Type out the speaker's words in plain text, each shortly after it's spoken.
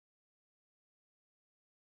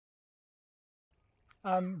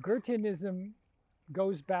Goetheanism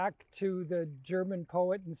goes back to the German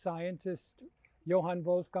poet and scientist Johann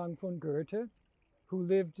Wolfgang von Goethe, who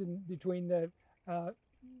lived between the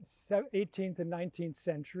 18th and 19th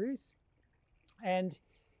centuries. And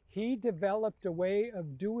he developed a way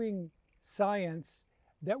of doing science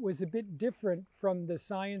that was a bit different from the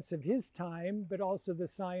science of his time, but also the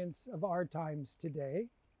science of our times today,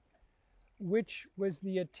 which was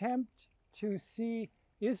the attempt to see,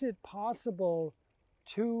 is it possible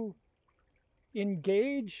to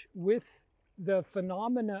engage with the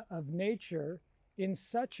phenomena of nature in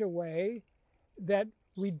such a way that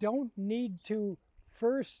we don't need to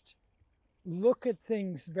first look at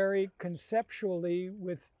things very conceptually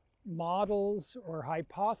with models or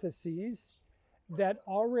hypotheses that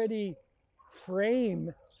already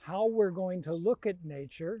frame how we're going to look at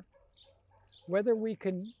nature, whether we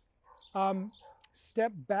can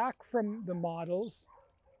step back from the models,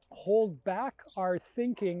 hold back our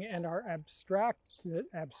thinking and our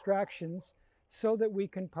abstractions so that we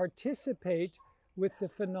can participate with the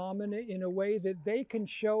phenomena in a way that they can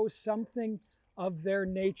show something of their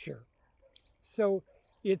nature. So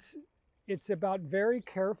it's about very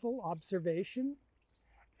careful observation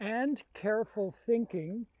and careful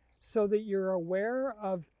thinking so that you're aware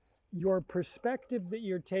of your perspective that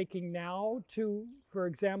you're taking now to, for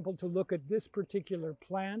example, to look at this particular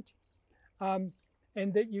plant,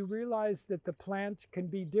 and that you realize that the plant can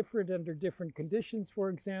be different under different conditions, for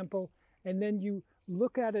example, and then you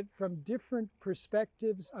look at it from different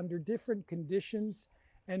perspectives under different conditions,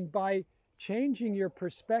 and by changing your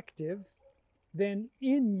perspective, then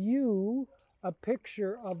in you, a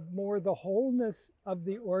picture of more the wholeness of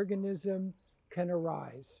the organism can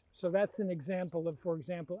arise. So that's an example of, for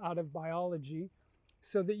example, out of biology,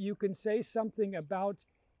 so that you can say something about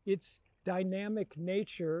its dynamic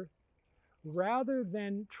nature rather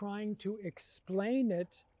than trying to explain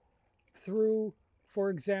it through, for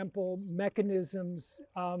example, mechanisms,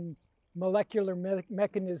 molecular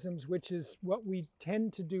mechanisms, which is what we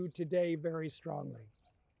tend to do today very strongly.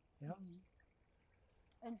 Yeah.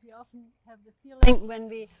 And we often have the feeling when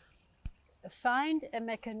we find a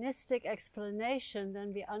mechanistic explanation,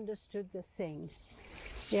 then we understood the thing.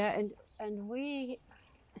 Yeah, and we,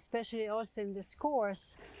 especially also in this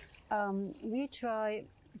course, we try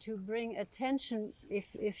to bring attention,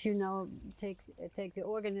 if you now take the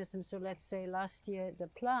organism, so let's say last year the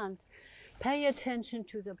plant, pay attention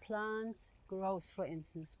to the plant growth, for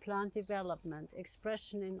instance, plant development,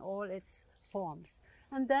 expression in all its forms,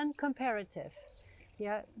 and then comparative.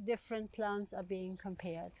 Yeah, different plants are being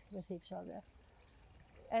compared with each other.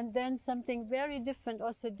 And then something very different,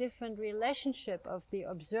 also different relationship of the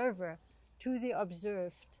observer to the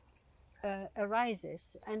observed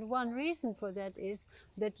arises. And one reason for that is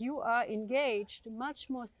that you are engaged much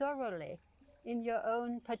more thoroughly in your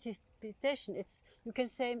own participation. It's, you can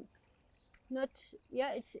say, not,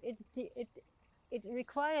 yeah, it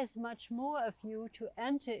requires much more of you to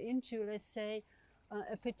enter into, let's say,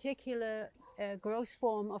 a particular growth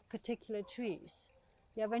form of particular trees.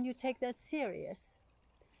 Yeah, when you take that serious.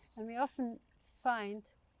 And we often find,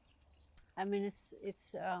 I mean, it's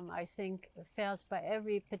I think, felt by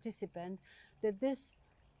every participant, that this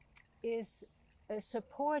is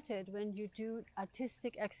supported when you do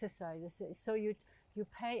artistic exercises. So you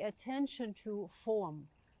pay attention to form,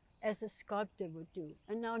 as a sculptor would do.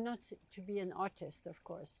 And now, not to be an artist, of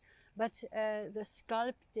course, but the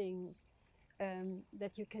sculpting,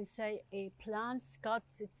 that you can say a plant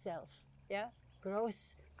sculpts itself, yeah,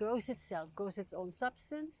 grows itself, grows its own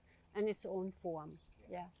substance and its own form,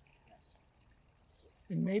 yeah.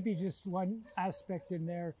 And maybe just one aspect in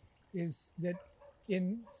there is that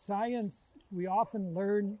in science, we often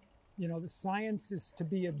learn, you know, the science is to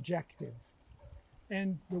be objective.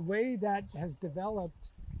 And the way that has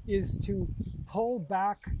developed is to pull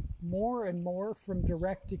back more and more from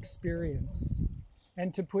direct experience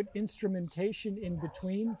and to put instrumentation in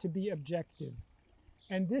between to be objective.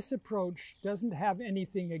 And this approach doesn't have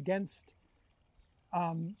anything against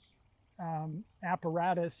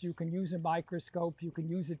apparatus. You can use a microscope, you can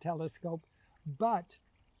use a telescope, but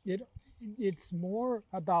it's more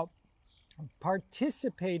about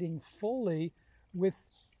participating fully with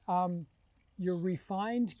your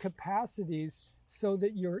refined capacities, so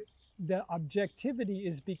that the objectivity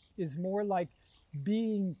is more like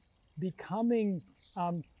becoming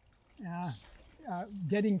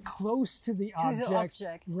getting close to the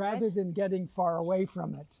object rather right? than getting far away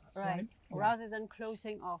from it. Right. Yeah. Rather than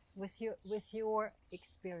closing off with your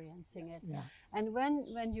experiencing it. Yeah. And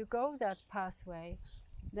when you go that pathway,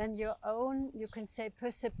 then your own, you can say,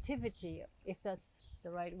 perceptivity, if that's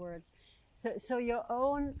the right word. So your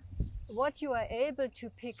own what you are able to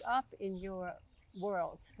pick up in your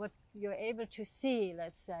world, what you're able to see,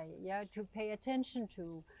 let's say, yeah, to pay attention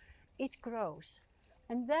to, it grows.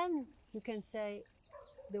 And then you can say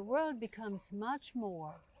the world becomes much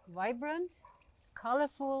more vibrant,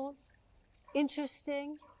 colorful,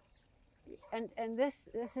 interesting, and this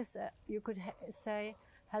is you could say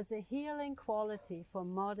has a healing quality for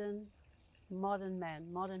modern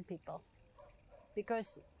men, modern people,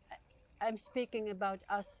 because I'm speaking about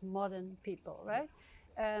us modern people, right?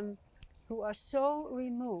 Who are so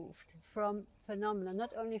removed from phenomena,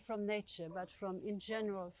 not only from nature, but from in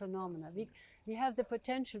general phenomena. We have the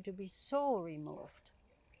potential to be so removed.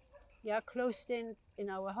 Yeah, closed in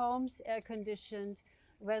our homes, air conditioned,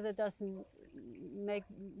 weather doesn't make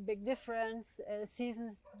big difference,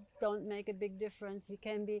 seasons don't make a big difference. We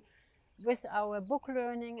can be, with our book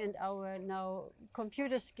learning and our now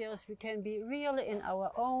computer skills, we can be real in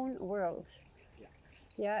our own world.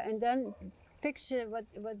 Yeah, and then picture what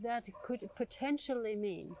that could potentially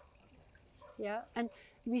mean. Yeah, and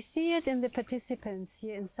we see it in the participants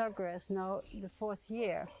here in Sagres now, the 4th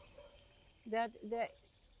year, that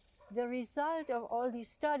the result of all these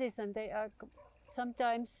studies, and they are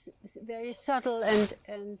sometimes very subtle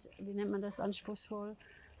and wie nennt man das, anspruchsvoll?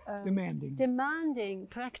 Demanding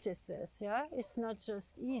practices, yeah? It's not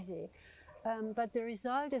just easy. But the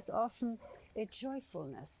result is often a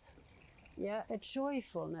joyfulness. Yeah, a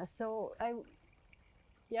joyfulness. So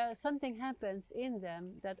something happens in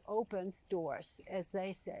them that opens doors, as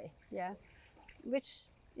they say, yeah? Which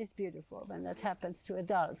is beautiful when that happens to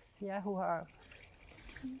adults, yeah, who are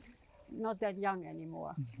not that young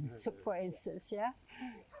anymore, so for instance, yeah?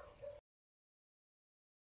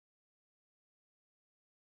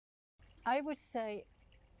 I would say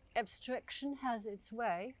abstraction has its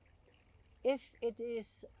way if it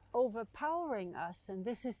is overpowering us, and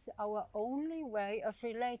this is our only way of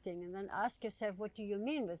relating, and then ask yourself, what do you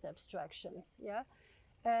mean with abstractions, yeah?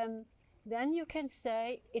 Then you can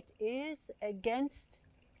say it is against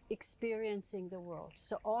experiencing the world,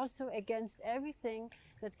 so also against everything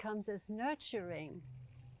that comes as nurturing.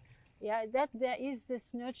 Yeah, that there is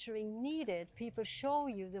this nurturing needed. People show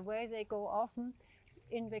you the way they go often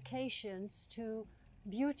in vacations to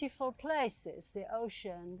beautiful places, the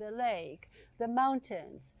ocean, the lake, the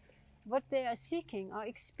mountains. What they are seeking are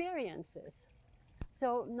experiences.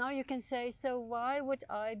 So now you can say, so why would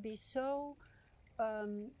I be so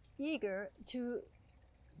eager to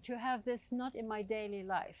have this not in my daily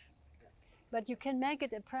life? But you can make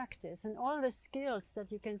it a practice, and all the skills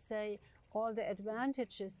that you can say, all the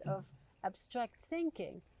advantages of abstract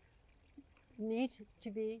thinking need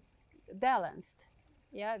to be balanced.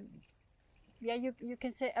 Yeah, you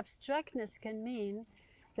can say abstractness can mean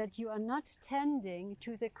that you are not tending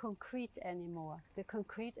to the concrete anymore, the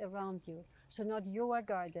concrete around you. So not your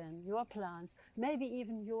garden, your plants, maybe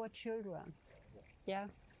even your children. Yeah.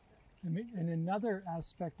 And another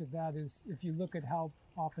aspect of that is, if you look at how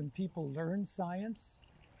often people learn science,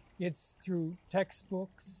 it's through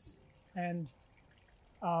textbooks, and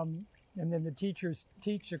then the teachers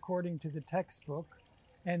teach according to the textbook,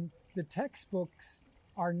 and the textbooks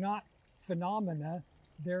are not phenomena,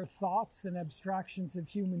 they're thoughts and abstractions of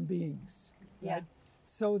human beings. Yeah. Right?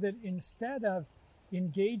 So that instead of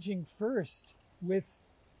engaging first with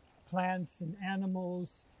plants and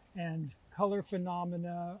animals and color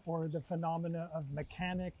phenomena or the phenomena of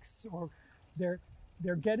mechanics, or they're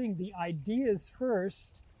getting the ideas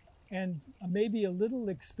first and maybe a little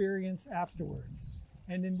experience afterwards.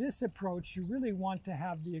 And in this approach, you really want to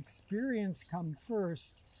have the experience come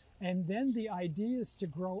first and then the ideas to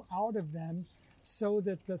grow out of them, so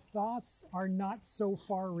that the thoughts are not so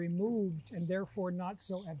far removed and therefore not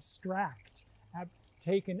so abstract,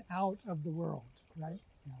 taken out of the world, right?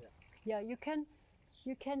 Yeah, you can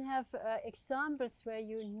have examples where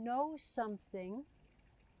you know something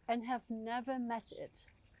and have never met it.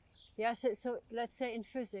 Yeah, so let's say in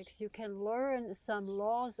physics, you can learn some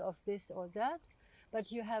laws of this or that,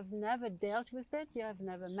 but you have never dealt with it, you have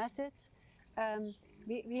never met it.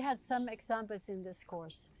 We had some examples in this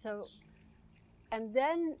course. So, and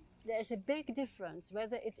then there's a big difference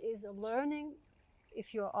whether it is a learning.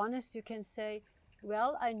 If you're honest, you can say,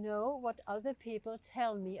 well, I know what other people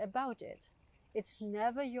tell me about it. It's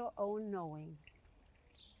never your own knowing.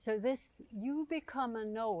 So this, you become a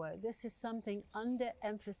knower. This is something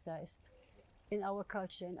underemphasized in our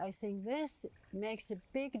culture. And I think this makes a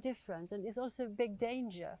big difference, and is also a big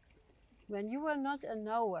danger. When you are not a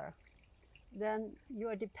knower, then you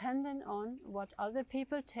are dependent on what other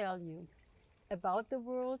people tell you about the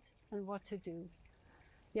world and what to do.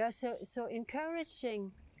 Yeah, so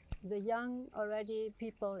encouraging the young already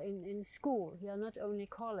people in school, yeah, not only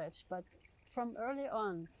college, but from early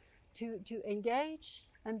on, to engage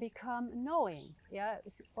and become knowing, yeah,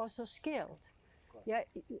 also skilled. Yeah,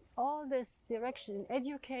 all this direction in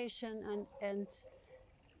education and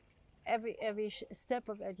every step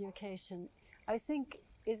of education, I think,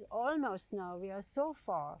 is almost now, we are so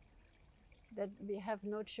far that we have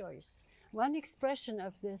no choice. One expression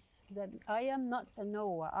of this, that I am not a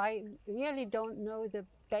knower, I really don't know the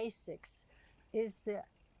basics, is the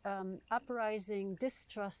uprising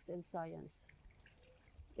distrust in science.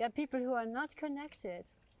 Yeah, people who are not connected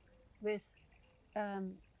with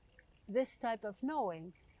this type of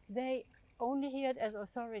knowing, they only hear it as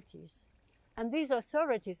authorities. And these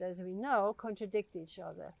authorities, as we know, contradict each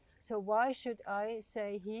other. So why should I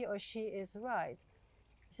say he or she is right?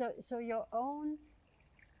 So your own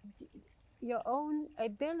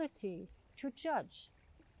ability to judge,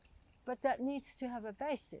 but that needs to have a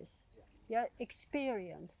basis. Yeah,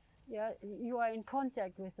 experience. Yeah, you are in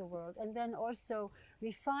contact with the world, and then also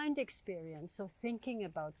refined experience. So thinking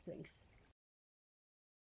about things.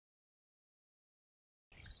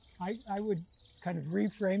 I would kind of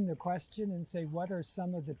reframe the question and say, what are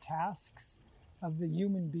some of the tasks of the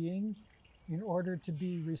human being in order to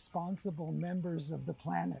be responsible members of the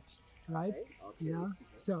planet, right? Okay. Yeah.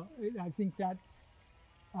 So I think that,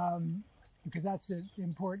 because that's an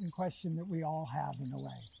important question that we all have in a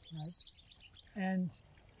way, right? And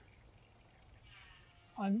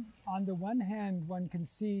on the one hand, one can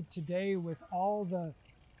see today with all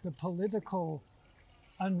the political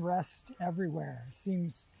unrest everywhere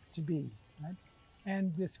seems to be, right?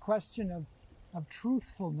 And this question of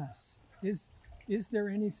truthfulness, is there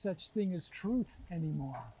any such thing as truth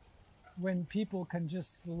anymore? When people can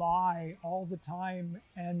just lie all the time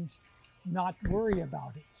and not worry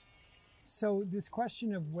about it. So this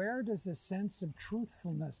question of where does a sense of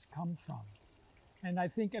truthfulness come from? And I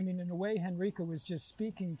think, I mean, in a way, Henrike was just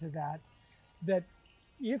speaking to that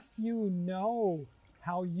if you know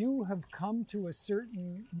how you have come to a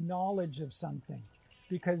certain knowledge of something,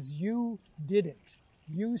 because you did it,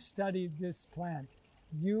 you studied this plant,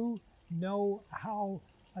 you know how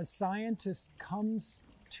a scientist comes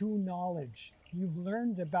to knowledge. You've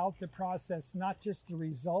learned about the process, not just the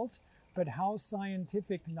result, but how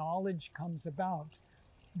scientific knowledge comes about.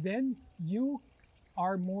 Then you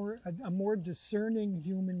are a more discerning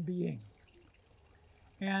human being.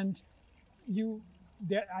 And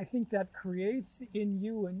I think that creates in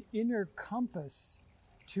you an inner compass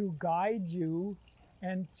to guide you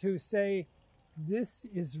and to say, this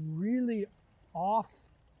is really off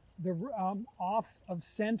of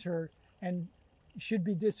center and should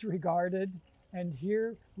be disregarded. And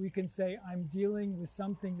here we can say, I'm dealing with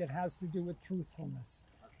something that has to do with truthfulness.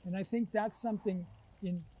 And I think that's something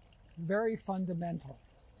very fundamental,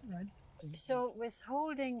 right? So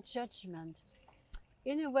withholding judgment,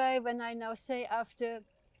 in a way, when I now say after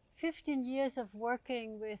 15 years of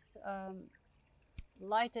working with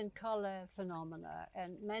light and color phenomena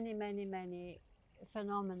and many, many, many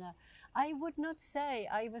phenomena, I would not say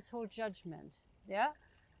I withhold judgment, yeah?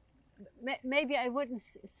 Maybe I wouldn't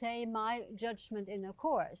say my judgment in a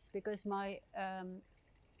course, because my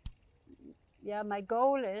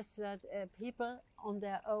goal is that people on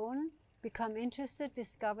their own become interested,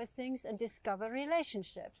 discover things, and discover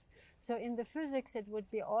relationships. So in the physics, it would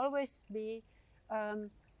be always be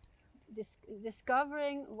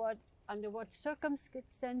discovering under what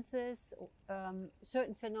circumstances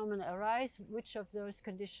certain phenomena arise, which of those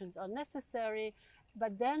conditions are necessary,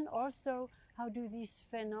 but then also how do these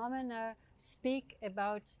phenomena speak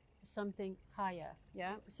about something higher?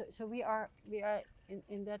 Yeah. So we are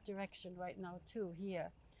in that direction right now too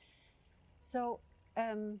here. So.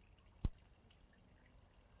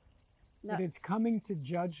 But it's coming to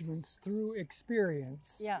judgments through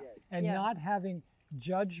experience, yeah, and not having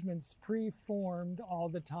judgments pre-formed all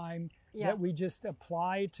the time that we just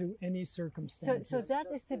apply to any circumstance. So that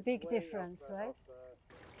is the big difference, right?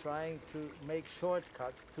 Trying to make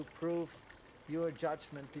shortcuts to prove your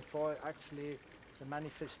judgment before actually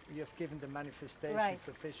you have given the manifestation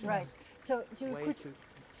sufficient So you way could to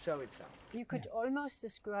show itself. You could almost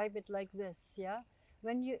describe it like this, yeah?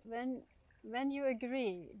 When you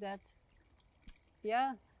agree that,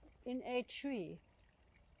 in a tree,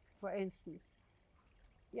 for instance,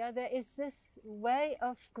 there is this way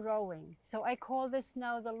of growing. So I call this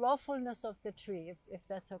now the lawfulness of the tree, if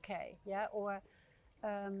that's okay, or,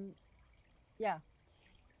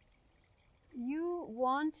 You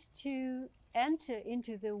want to enter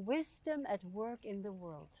into the wisdom at work in the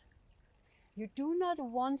world. You do not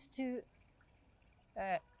want to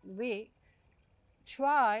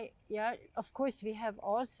try, yeah, of course we have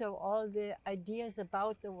also all the ideas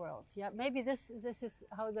about the world. Yeah, maybe this is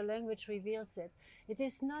how the language reveals it. It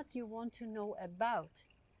is not you want to know about,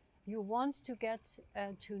 you want to get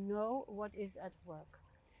to know what is at work.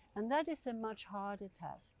 And that is a much harder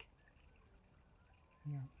task.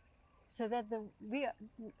 Yeah. So that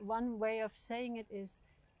one way of saying it is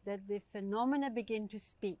that the phenomena begin to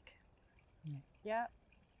speak. Yeah. Yeah.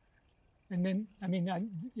 And then, I mean,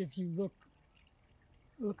 if you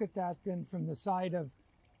look at that then from the side of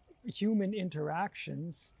human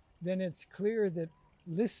interactions, then it's clear that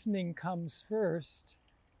listening comes first,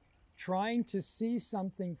 trying to see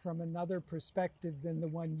something from another perspective than the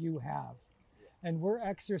one you have. And we're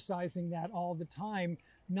exercising that all the time,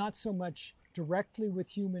 not so much directly with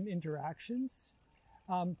human interactions,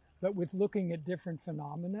 but with looking at different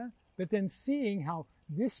phenomena, but then seeing how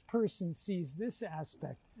this person sees this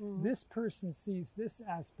aspect, this person sees this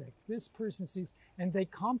aspect, this person sees, and they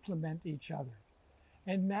complement each other.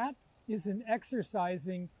 And that is an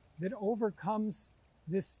exercising that overcomes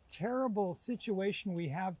this terrible situation we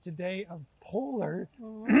have today of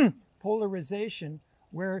polarization,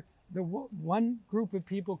 where the one group of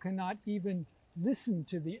people cannot even listen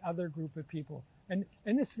to the other group of people. And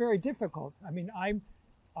it's very difficult. I mean,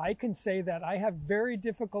 I can say that I have very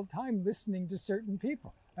difficult time listening to certain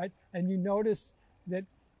people, right? And you notice that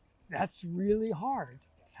that's really hard.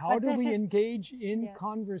 How do we engage in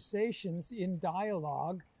conversations, in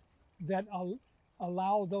dialogue, that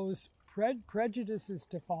allow those prejudices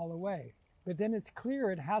to fall away? But then it's clear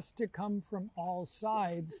it has to come from all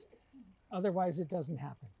sides, otherwise it doesn't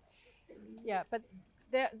happen. Yeah, but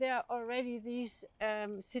there are already these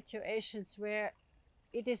situations where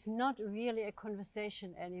it is not really a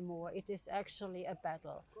conversation anymore. It is actually a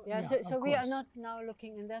battle. Yeah, so we are not now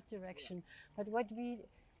looking in that direction. But what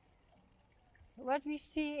we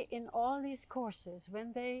see in all these courses,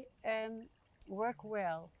 when they work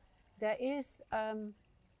well, there is,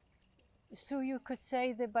 so you could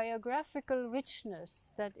say, the biographical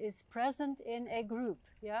richness that is present in a group.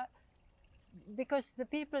 Yeah. Because the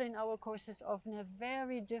people in our courses often have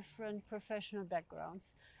very different professional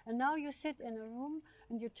backgrounds. And now you sit in a room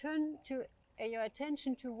and you turn to your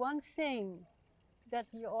attention to one thing that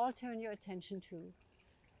you all turn your attention to.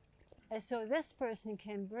 And so this person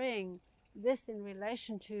can bring this in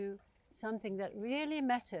relation to something that really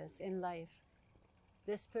matters in life.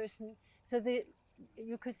 This person, so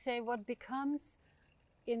you could say what becomes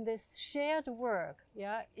in this shared work,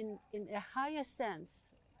 yeah, in a higher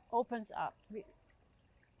sense, opens up.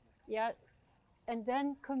 And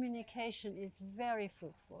then communication is very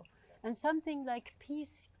fruitful. And something like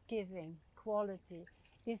peace-giving quality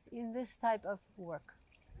is in this type of work.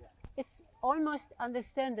 It's almost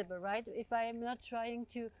understandable, right? If I am not trying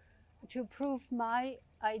to prove my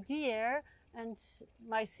idea and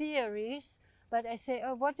my theories, but I say,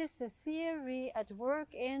 oh, what is the theory at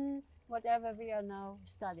work in whatever we are now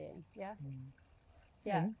studying? Yeah,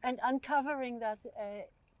 and uncovering that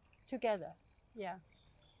together. Yeah.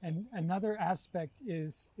 And another aspect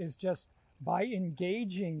is just by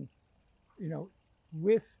engaging,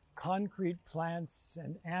 with concrete plants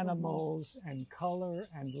and animals and color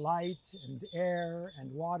and light and air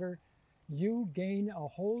and water, you gain a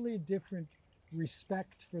wholly different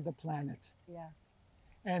respect for the planet. Yeah.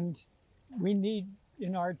 And we need,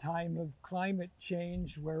 in our time of climate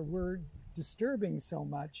change, where we're disturbing so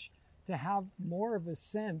much, to have more of a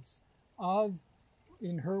sense of,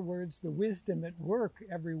 in her words, the wisdom at work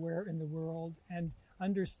everywhere in the world, and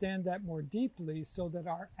understand that more deeply so that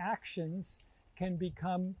our actions can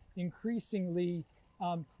become increasingly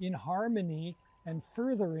in harmony and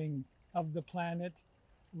furthering of the planet,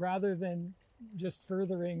 rather than just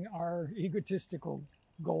furthering our egotistical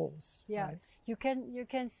goals. Yeah, right? You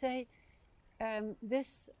can say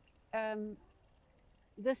this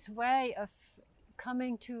way of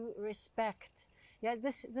coming to respect. Yeah,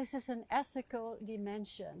 this is an ethical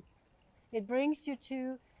dimension. It brings you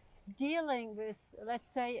to dealing with, let's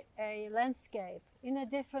say, a landscape in a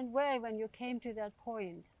different way when you came to that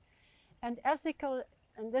point. And ethical,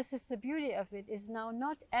 and this is the beauty of it, is now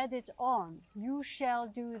not added on. You shall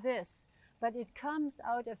do this, but it comes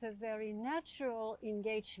out of a very natural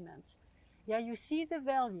engagement. Yeah, you see the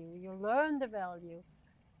value, you learn the value.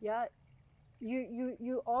 Yeah,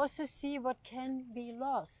 you also see what can be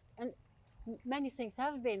lost, and many things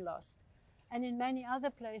have been lost. And in many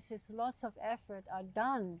other places, lots of effort are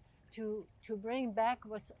done to bring back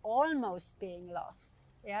what's almost being lost.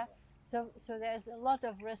 Yeah, so there's a lot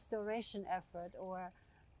of restoration effort, or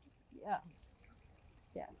yeah.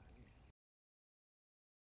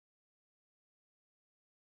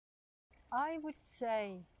 I would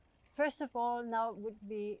say first of all, now would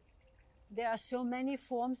be, there are so many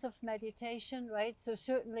forms of meditation, right? So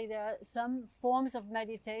certainly there are some forms of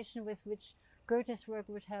meditation with which Goethe's work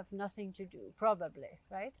would have nothing to do, probably,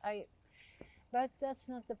 right? But that's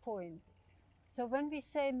not the point. So when we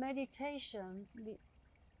say meditation,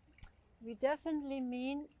 we definitely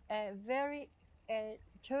mean a very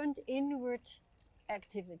turned inward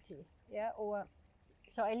activity, yeah? Or,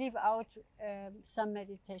 so I leave out some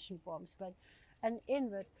meditation forms, but an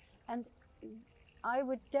inward. And I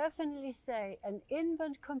would definitely say an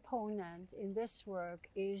inward component in this work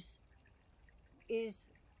is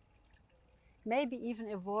maybe even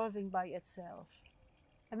evolving by itself.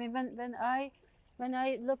 I mean, when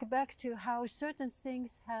I look back to how certain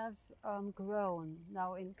things have grown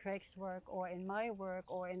now in Craig's work or in my work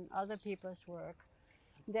or in other people's work,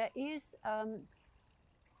 there is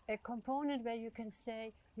a component where you can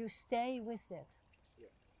say you stay with it. Yeah.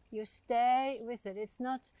 You stay with it. It's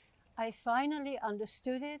not, I finally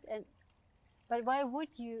understood it, but why would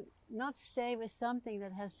you not stay with something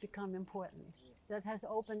that has become important, that has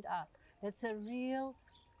opened up, that's a real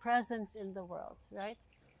presence in the world, right?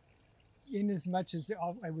 In as much as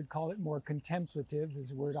I would call it more contemplative,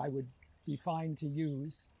 is a word I would be fine to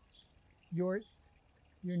use, you're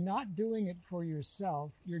not doing it for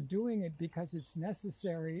yourself, you're doing it because it's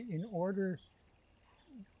necessary in order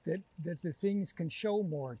that the things can show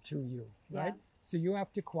more to you, right? Yeah. So you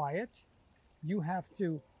have to quiet, you have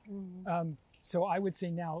to, so I would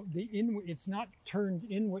say now, it's not turned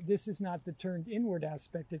inward, this is not the turned inward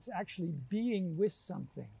aspect, it's actually being with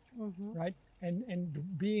something, right?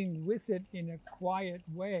 And being with it in a quiet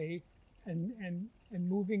way and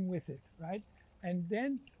moving with it, right? And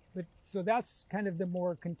then, so that's kind of the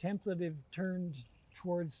more contemplative turned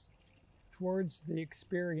towards the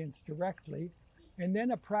experience directly. And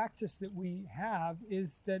then a practice that we have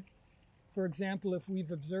is that, for example, if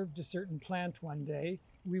we've observed a certain plant one day,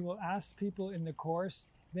 we will ask people in the course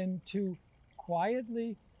then to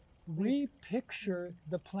quietly repicture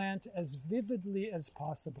the plant as vividly as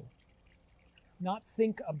possible. Not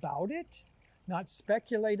think about it, not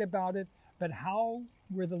speculate about it, but how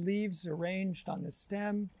were the leaves arranged on the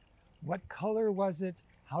stem? What color was it?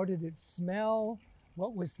 How did it smell?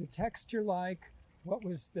 What was the texture like? What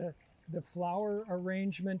was the flower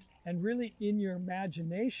arrangement? And really in your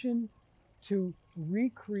imagination to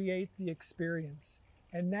recreate the experience.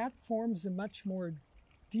 And that forms a much more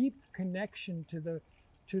deep connection to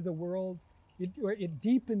the world. It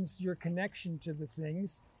deepens your connection to the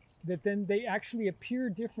things, that then they actually appear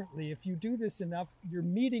differently. If you do this enough, your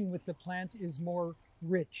meeting with the plant is more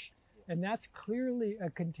rich. And that's clearly a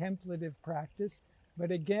contemplative practice.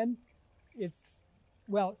 But again, it's,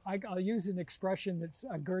 well, I'll use an expression that's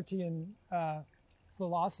a Goethean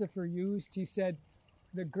philosopher used. He said,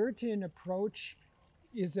 the Goethean approach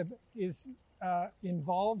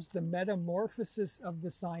involves the metamorphosis of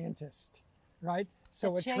the scientist, right?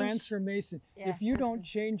 So a transformation. Yeah, if you don't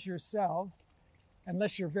change yourself,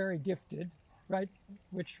 unless you're very gifted, right?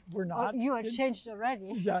 Which we're not. Oh, you are changed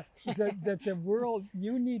already. Yeah, so that the world,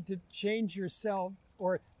 you need to change yourself,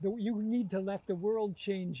 or you need to let the world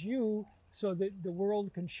change you so that the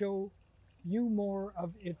world can show you more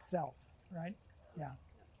of itself, right? Yeah.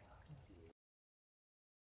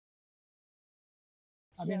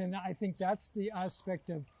 I mean, and I think that's the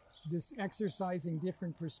aspect of this exercising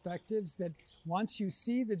different perspectives, that once you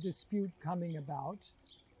see the dispute coming about,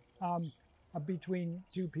 between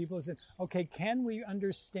two people, is that, okay, can we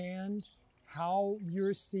understand how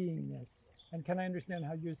you're seeing this? And can I understand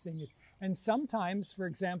how you're seeing this? And sometimes, for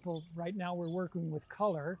example, right now we're working with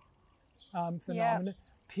color phenomena. Yeah.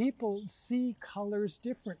 People see colors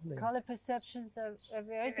differently. Color perceptions are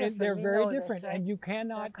very different. They're very different, right? And you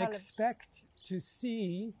cannot expect to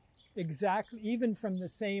see exactly, even from the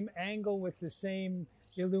same angle with the same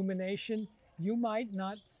illumination, you might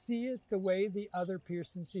not see it the way the other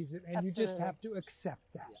person sees it, and Absolutely. You just have to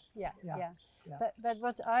accept that. Yeah. But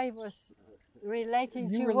what I was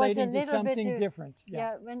relating to was a little something bit different.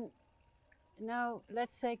 Yeah. When now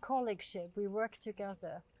let's say colleagueship, we work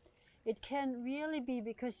together. It can really be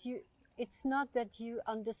because it's not that you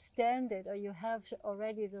understand it or you have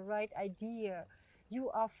already the right idea. You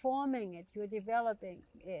are forming it, you're developing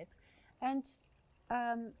it. And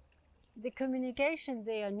the communication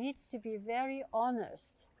there needs to be very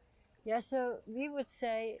honest. Yeah, so we would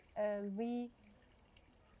say we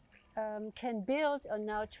can build on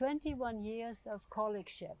now 21 years of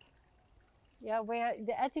colleagueship. Yeah, where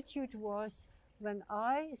the attitude was, when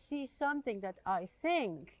I see something that I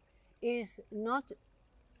think is not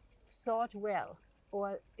thought well,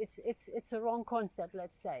 or it's a wrong concept,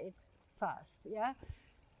 let's say it fast, yeah,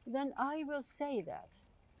 then I will say that.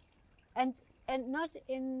 and not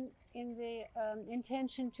in the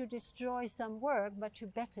intention to destroy some work, but to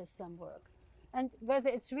better some work. And whether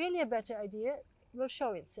it's really a better idea will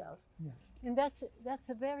show itself. Yeah. And that's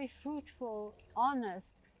a very fruitful,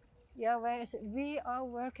 honest, yeah, whereas we are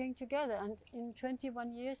working together, and in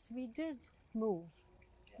 21 years we did move.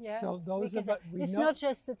 Yeah. So those of us, it's not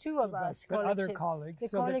just the two of us, but other colleagues.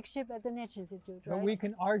 The colleagueship at the Niche Institute, right? But we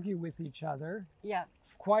can argue with each other, yeah,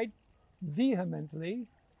 quite vehemently,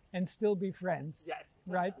 and still be friends, Yes.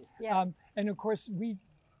 right? Yeah. And of course, we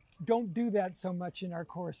don't do that so much in our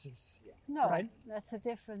courses. no, right? That's a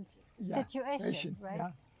different Yeah, situation, right?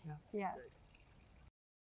 Yeah, yeah. Yeah.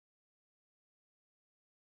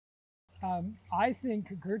 I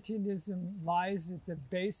think Goethianism lies at the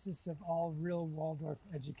basis of all real Waldorf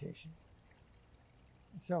education.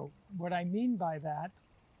 So what I mean by that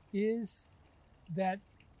is that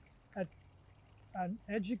an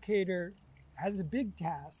educator has a big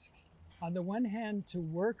task. On the one hand, to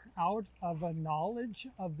work out of a knowledge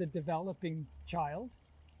of the developing child,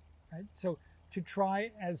 right? So to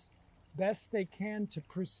try as best they can to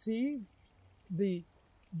perceive the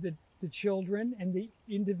children and the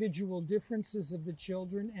individual differences of the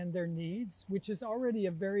children and their needs, which is already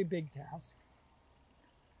a very big task.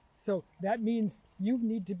 So that means you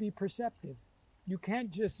need to be perceptive. You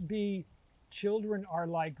can't just be, children are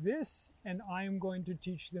like this and I'm going to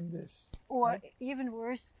teach them this. Or right? even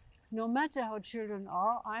worse, no matter how children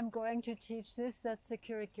are, I'm going to teach this, that's the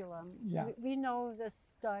curriculum. Yeah. We know the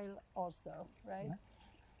style also, right?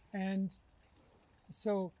 Yeah. And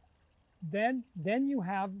so then you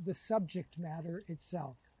have the subject matter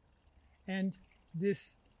itself. And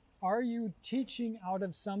this, are you teaching out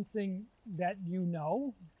of something that you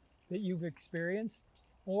know, that you've experienced,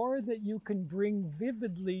 or that you can bring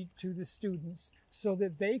vividly to the students so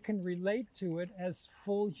that they can relate to it as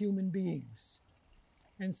full human beings?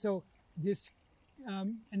 And so this,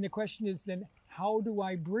 and the question is then, how do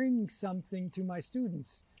I bring something to my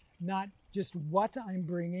students? Not just what I'm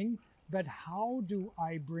bringing, but how do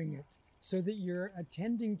I bring it? So that you're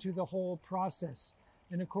attending to the whole process.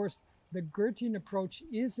 And of course, the Goethean approach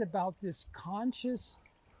is about this conscious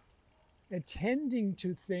attending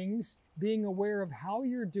to things, being aware of how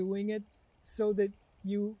you're doing it so that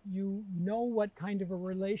you know what kind of a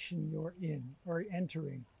relation you're in or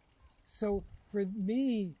entering. So for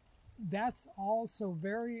me, that's also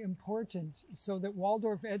very important, so that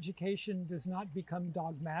Waldorf education does not become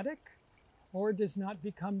dogmatic or does not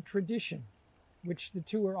become tradition, which the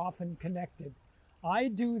two are often connected. I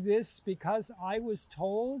do this because I was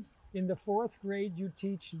told in the 4th grade you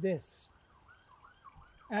teach this.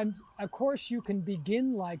 And of course you can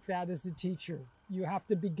begin like that as a teacher. You have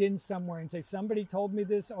to begin somewhere and say, somebody told me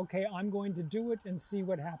this, okay, I'm going to do it and see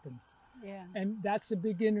what happens. Yeah. And that's a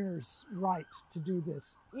beginner's right to do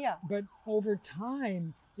this. Yeah. But over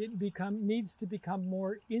time, it needs to become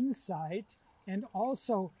more insight. And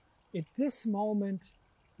also, at this moment,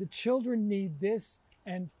 the children need this,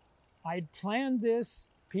 and I'd planned this,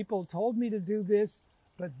 people told me to do this,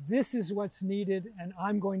 but this is what's needed, and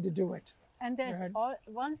I'm going to do it. And there's Right.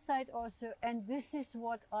 one side also, and this is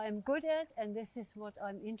what I'm good at, and this is what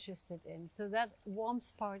I'm interested in. So that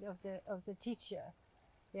warms part of the teacher.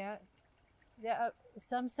 Yeah, there are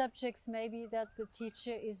some subjects maybe that the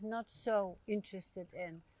teacher is not so interested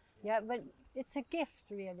in. Yeah, but it's a gift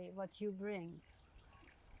really what you bring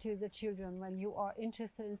to the children when you are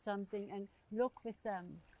interested in something and look with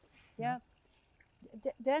them. Yeah,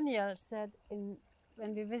 Daniel said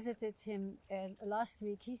when we visited him last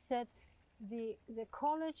week, he said the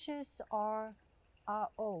colleges are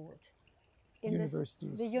old.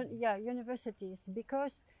 Universities. Universities,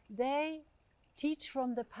 because they teach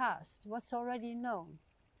from the past what's already known.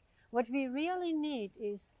 What we really need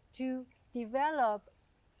is to develop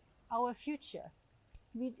our future.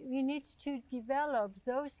 We need to develop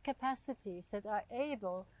those capacities that are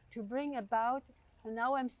able to bring about, and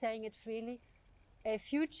now I'm saying it freely, a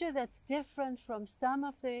future that's different from some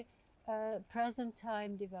of the present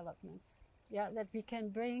time developments. Yeah, that we can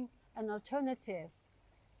bring an alternative.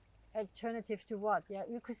 Alternative to what? Yeah,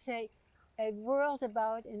 you could say a world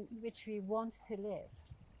about in which we want to live.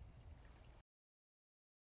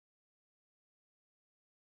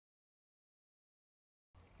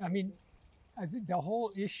 I mean, I think the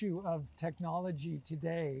whole issue of technology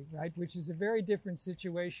today, right, which is a very different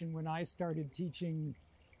situation when I started teaching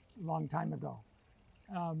a long time ago,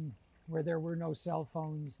 where there were no cell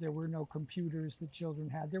phones, there were no computers that children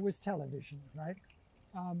had, there was television, right?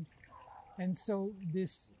 And so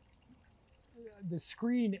the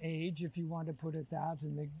screen age, if you want to put it that,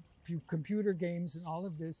 and the computer games and all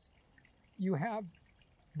of this,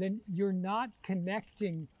 then you're not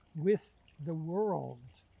connecting with the world,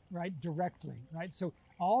 right, directly, right? So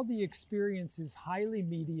all the experience is highly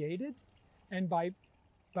mediated, and by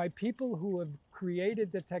people who have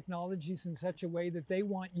created the technologies in such a way that they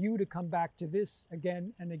want you to come back to this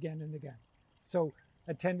again and again and again. So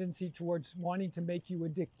a tendency towards wanting to make you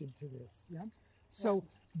addicted to this. Yeah. So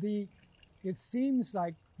it seems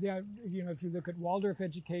like, you know, if you look at Waldorf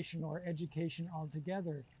education or education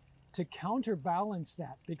altogether, to counterbalance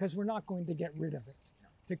that, because we're not going to get rid of it,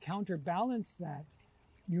 to counterbalance that,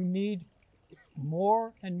 you need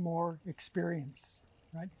more and more experience,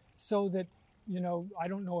 right? So that, you know, I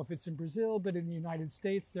don't know if it's in Brazil, but in the United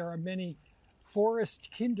States, there are many forest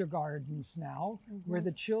kindergartens now where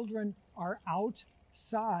the children are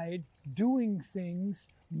outside doing things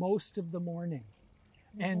most of the morning.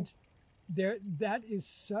 And that is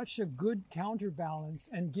such a good counterbalance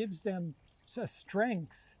and gives them a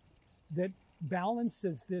strength that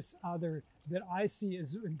balances this other that I see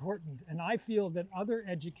as important. And I feel that other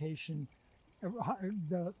education,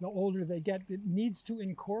 the older they get, it needs to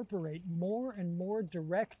incorporate more and more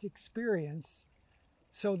direct experience,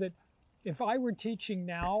 so that if I were teaching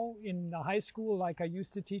now in the high school like I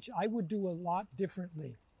used to teach, I would do a lot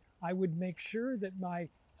differently. I would make sure that my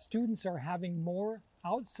students are having more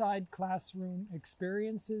outside classroom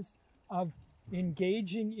experiences of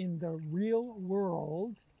engaging in the real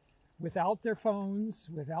world without their phones,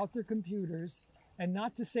 without their computers, and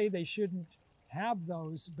not to say they shouldn't have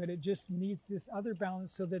those, but it just needs this other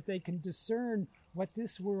balance so that they can discern what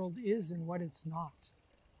this world is and what it's not.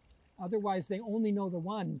 Otherwise, they only know the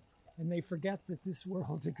one, and they forget that this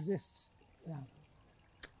world exists. Yeah.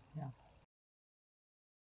 Yeah.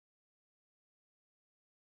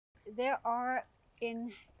 There are,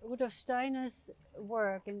 in Rudolf Steiner's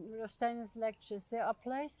work, in Rudolf Steiner's lectures, there are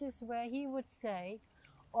places where he would say,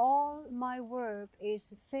 all my work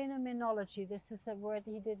is phenomenology. This is a word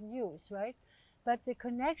he didn't use, right? But the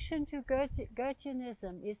connection to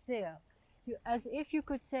Goetheanism is there. As if you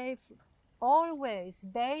could say, always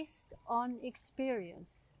based on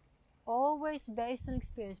experience. Always based on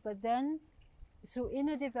experience, but then through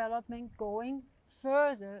inner development going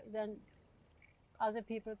further than other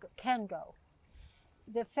people can go.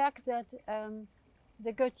 The fact that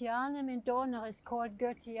the Goetheanum in Tornar is called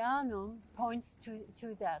Goetheanum points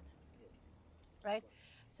to that, right?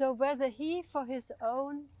 So whether he, for his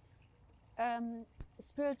own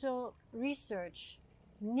spiritual research,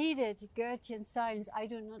 needed Goethean science, I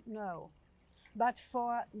do not know. But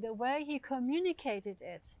for the way he communicated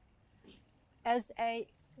it as a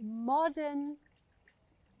modern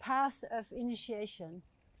path of initiation,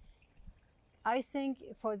 I think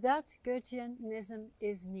for that Goetheanism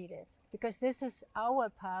is needed, because this is our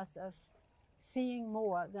path of seeing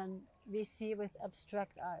more than we see with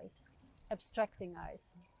abstracting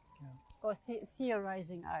eyes, or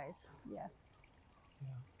theorizing eyes. Yeah.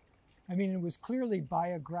 I mean, it was clearly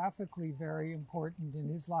biographically very important in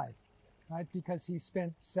his life, right? Because he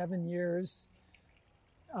spent 7 years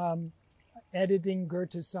editing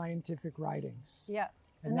Goethe's scientific writings. Yeah.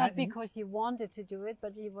 And not because he wanted to do it,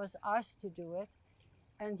 but he was asked to do it,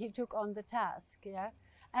 and he took on the task, yeah?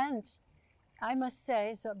 And I must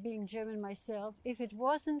say, so being German myself, if it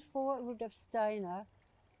wasn't for Rudolf Steiner,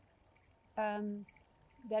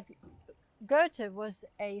 that Goethe was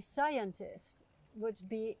a scientist, would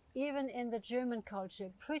be, even in the German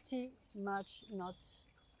culture, pretty much not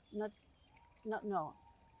known.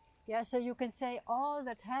 Yeah, so you can say all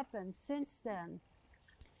that happened since then,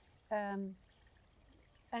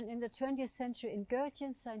 and in the 20th century, in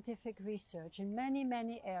Goethean scientific research, in many,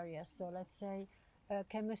 many areas, so let's say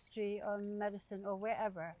chemistry or medicine or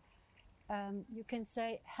wherever, you can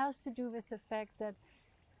say has to do with the fact that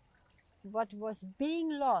what was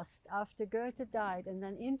being lost after Goethe died and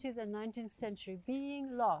then into the 19th century,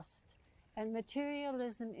 being lost, and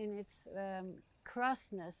materialism in its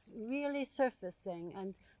crassness really surfacing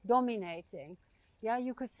and dominating, yeah,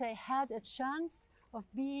 you could say had a chance of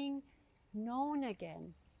being known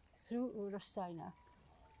again through Rudolf Steiner.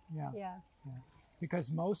 Yeah.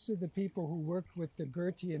 Because most of the people who worked with the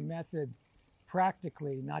Goethean method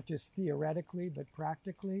practically, not just theoretically, but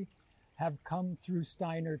practically, have come through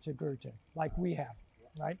Steiner to Goethe, like we have,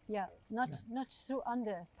 right? Yeah, not through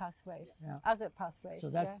other pathways.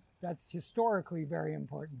 So that's historically very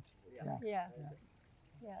important. Yeah.